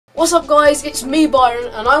What's up guys, it's me Byron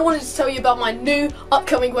and I wanted to tell you about my new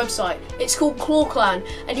upcoming website. It's called Claw Clan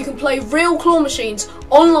and you can play real claw machines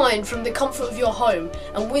online from the comfort of your home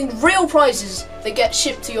and win real prizes that get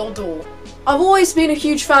shipped to your door. I've always been a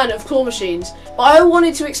huge fan of claw machines, but I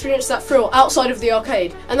wanted to experience that thrill outside of the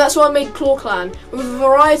arcade, and that's why I made Claw Clan. With a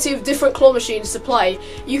variety of different claw machines to play,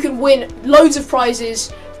 you can win loads of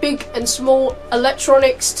prizes, big and small,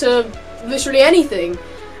 electronics to literally anything,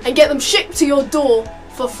 and get them shipped to your door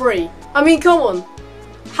for free. I mean, come on,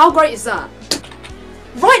 how great is that?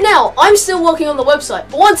 Right now, I'm still working on the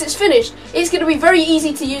website, but once it's finished, it's going to be very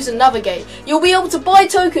easy to use and navigate. You'll be able to buy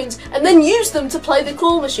tokens and then use them to play the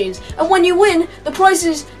claw machines, and when you win, the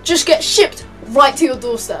prizes just get shipped right to your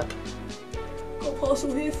doorstep. Got a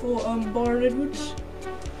parcel here for Byron Edwards.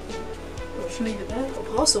 Let's leave it there. Got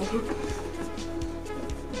a parcel.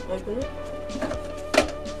 Open it.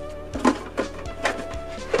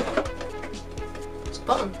 It's a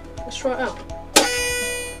button. Let's try it out.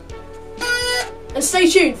 And stay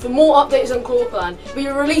tuned for more updates on Claw Clan. We'll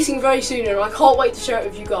be releasing very soon and I can't wait to share it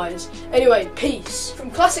with you guys. Anyway, peace.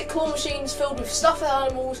 From classic claw machines filled with stuffed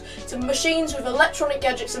animals to machines with electronic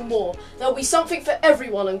gadgets and more, there'll be something for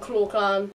everyone in Claw Clan.